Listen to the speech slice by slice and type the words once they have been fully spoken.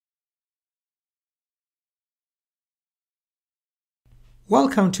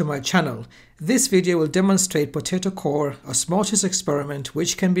Welcome to my channel. This video will demonstrate potato core osmosis experiment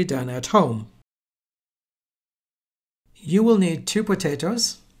which can be done at home. You will need 2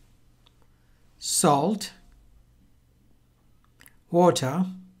 potatoes, salt, water,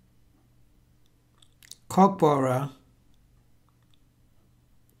 cork borer,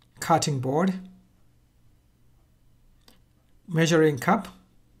 cutting board, measuring cup,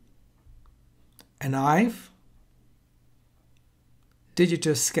 a knife,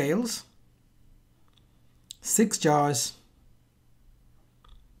 digital scales, 6 jars,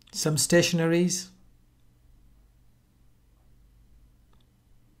 some stationaries,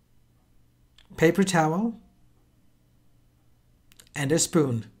 paper towel, and a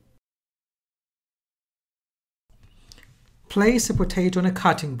spoon. Place a potato on a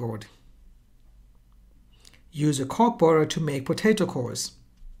cutting board. Use a cork borer to make potato cores.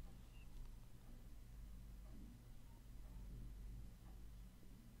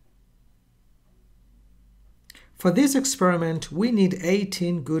 For this experiment, we need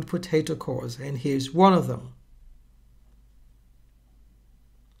 18 good potato cores, and here's one of them.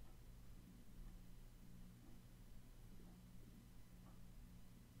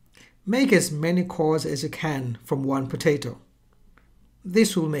 Make as many cores as you can from one potato.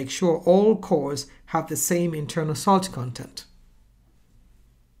 This will make sure all cores have the same internal salt content.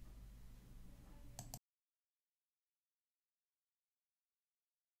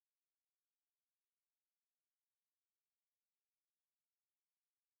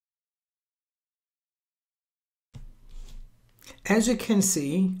 As you can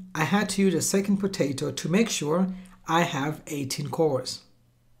see, I had to use a second potato to make sure I have 18 cores.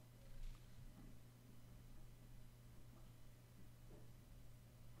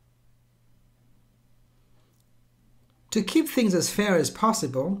 To keep things as fair as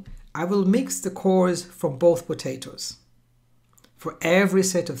possible, I will mix the cores from both potatoes. For every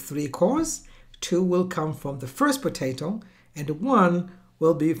set of 3 cores, 2 will come from the first potato and 1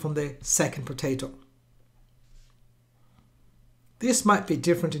 will be from the second potato. This might be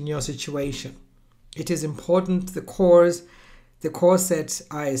different in your situation. It is important the core sets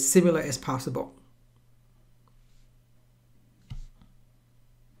are as similar as possible.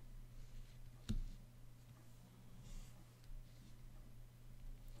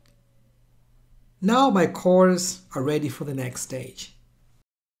 Now my cores are ready for the next stage.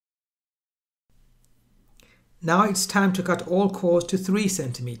 Now it's time to cut all cores to 3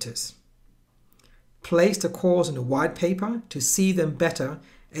 centimeters. Place the cores on a white paper to see them better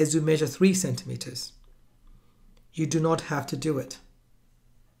as you measure 3 centimeters. You do not have to do it.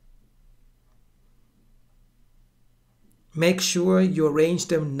 Make sure you arrange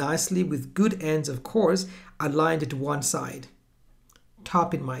them nicely with good ends of cores aligned at one side,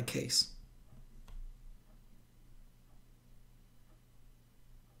 top in my case.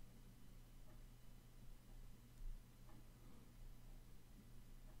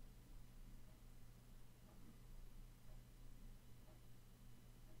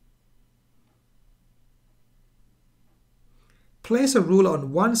 Place a ruler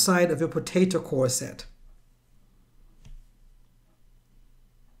on one side of your potato core set.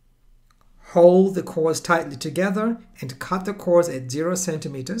 Hold the cores tightly together and cut the cores at 0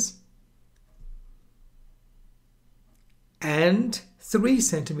 centimeters and 3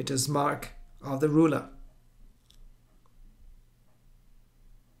 centimeters mark of the ruler.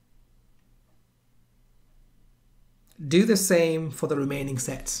 Do the same for the remaining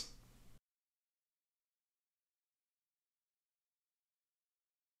sets.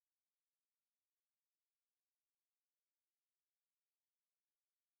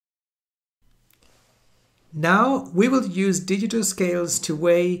 Now we will use digital scales to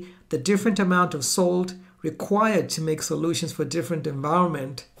weigh the different amount of salt required to make solutions for different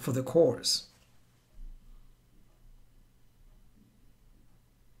environment for the cores.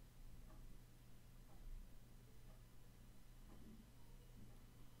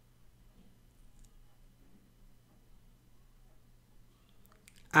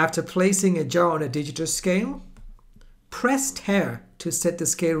 After placing a jar on a digital scale, press tare to set the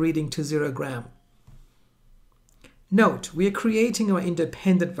scale reading to 0 gram. Note, we are creating our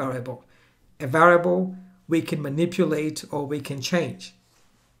independent variable, a variable we can manipulate or we can change.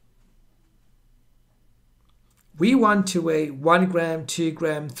 We want to weigh 1 gram, 2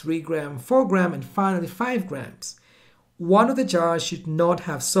 gram, 3 gram, 4 gram, and finally 5 grams. One of the jars should not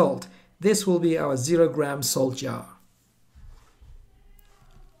have salt. This will be our 0 gram salt jar.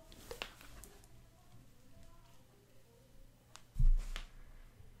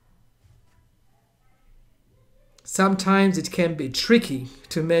 Sometimes it can be tricky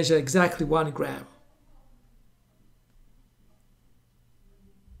to measure exactly 1 gram.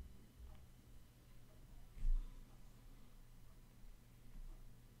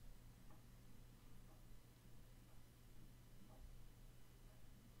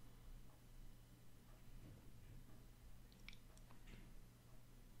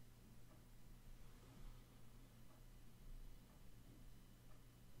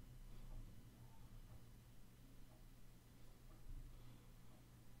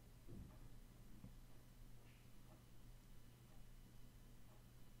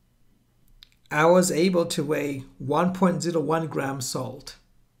 I was able to weigh 1.01 grams salt.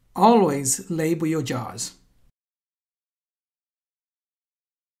 Always label your jars.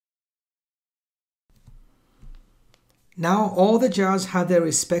 Now all the jars have their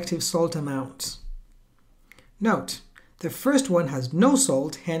respective salt amounts. Note, the first one has no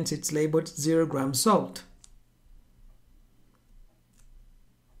salt, hence it's labeled 0 gram salt.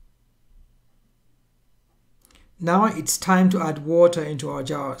 Now it's time to add water into our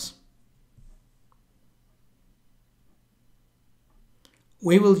jars.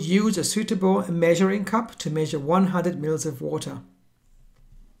 We will use a suitable measuring cup to measure 100 ml of water.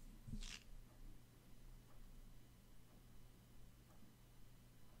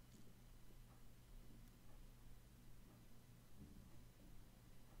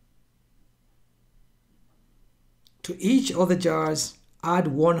 To each of the jars, add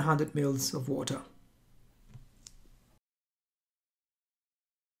 100 ml of water.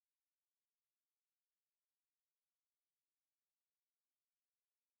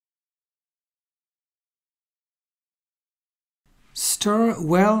 Stir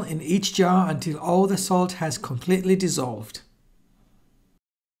well in each jar until all the salt has completely dissolved.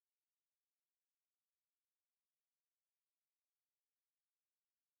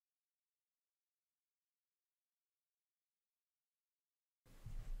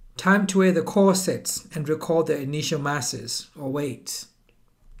 Time to weigh the core sets and record their initial masses or weights.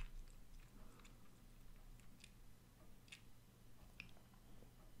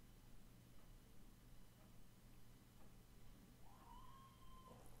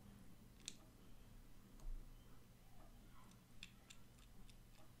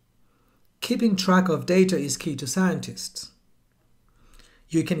 Keeping track of data is key to scientists.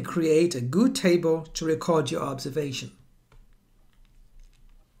 You can create a good table to record your observation.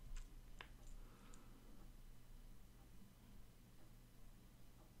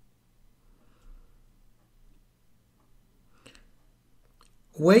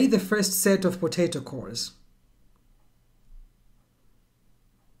 Weigh the first set of potato cores.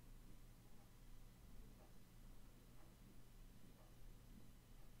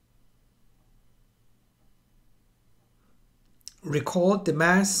 Record the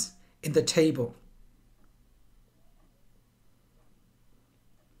mass in the table.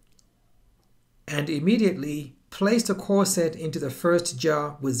 And immediately place the core set into the first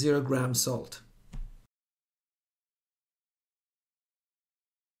jar with 0 gram salt.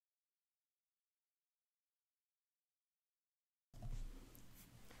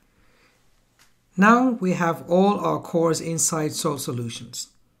 Now we have all our cores inside salt solutions.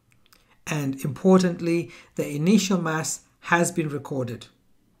 And importantly, the initial mass has been recorded.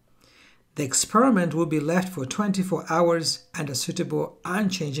 The experiment will be left for 24 hours under suitable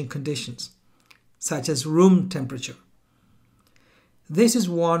unchanging conditions, such as room temperature. This is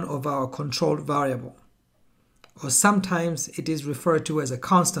one of our controlled variable, or sometimes it is referred to as a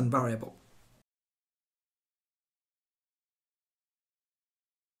constant variable.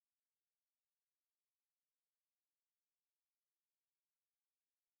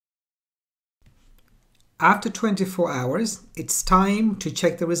 After 24 hours, it's time to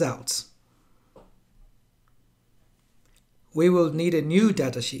check the results. We will need a new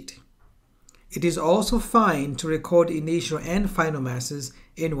datasheet. It is also fine to record initial and final masses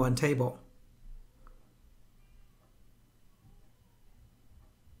in one table.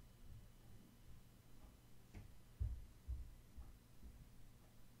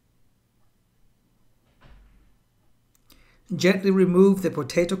 Gently remove the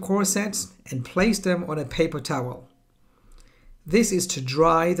potato core sets and place them on a paper towel. This is to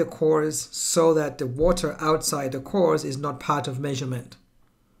dry the cores so that the water outside the cores is not part of measurement.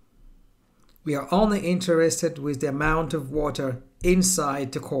 We are only interested with the amount of water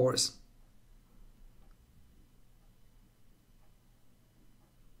inside the cores.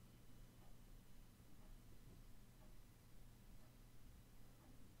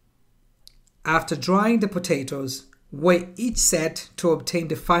 After drying the potatoes, weigh each set to obtain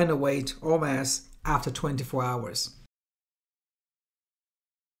the final weight or mass after 24 hours.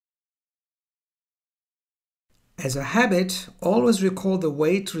 As a habit, always record the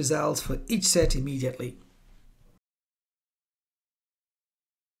weight results for each set immediately.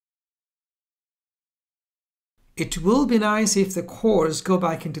 It will be nice if the cores go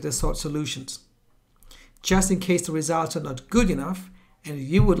back into the salt solutions, just in case the results are not good enough and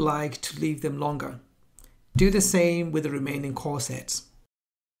you would like to leave them longer. Do the same with the remaining core sets.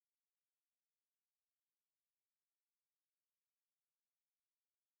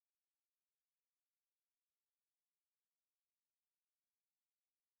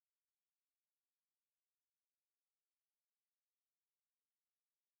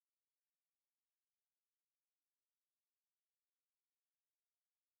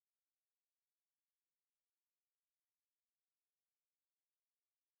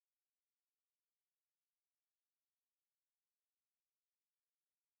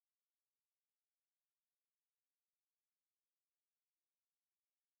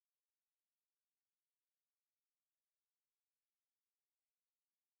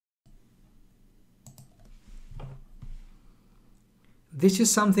 This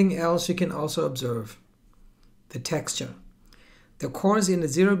is something else you can also observe. The texture. The cores in the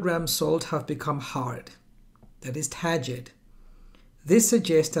 0 gram salt have become hard, that is turgid. This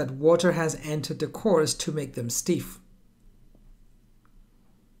suggests that water has entered the cores to make them stiff.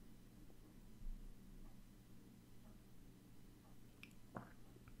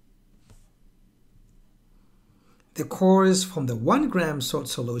 The cores from the 1 gram salt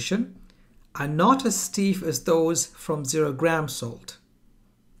solution are not as stiff as those from 0 gram salt.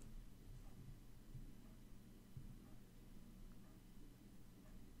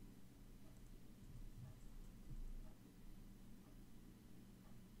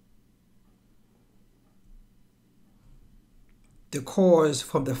 The cores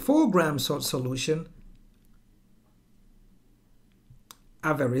from the 4 gram salt solution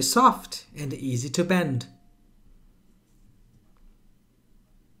are very soft and easy to bend.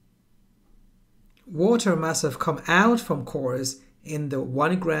 Water must have come out from cores in the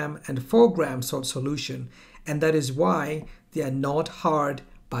 1 gram and 4 gram salt solution, and that is why they are not hard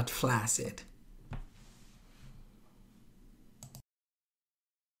but flaccid.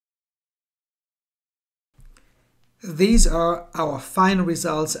 These are our final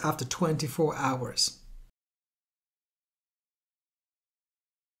results after 24 hours.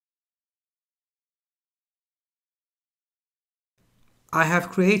 I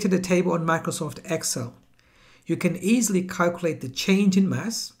have created a table on Microsoft Excel. You can easily calculate the change in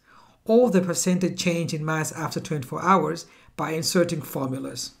mass or the percentage change in mass after 24 hours by inserting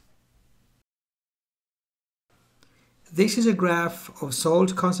formulas. This is a graph of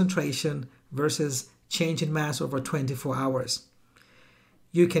salt concentration versus change in mass over 24 hours.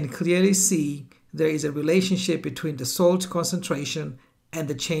 You can clearly see there is a relationship between the salt concentration and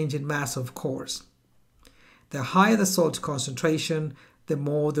the change in mass of cores. The higher the salt concentration, the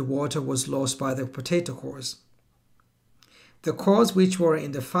more the water was lost by the potato cores. The cores which were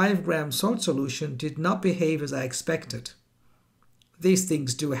in the 5 gram salt solution did not behave as I expected. These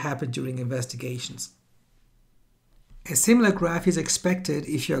things do happen during investigations. A similar graph is expected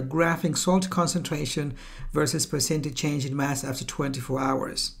if you are graphing salt concentration versus percentage change in mass after 24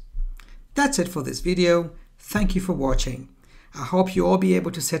 hours. That's it for this video. Thank you for watching. I hope you all be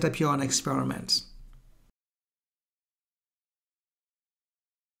able to set up your own experiments.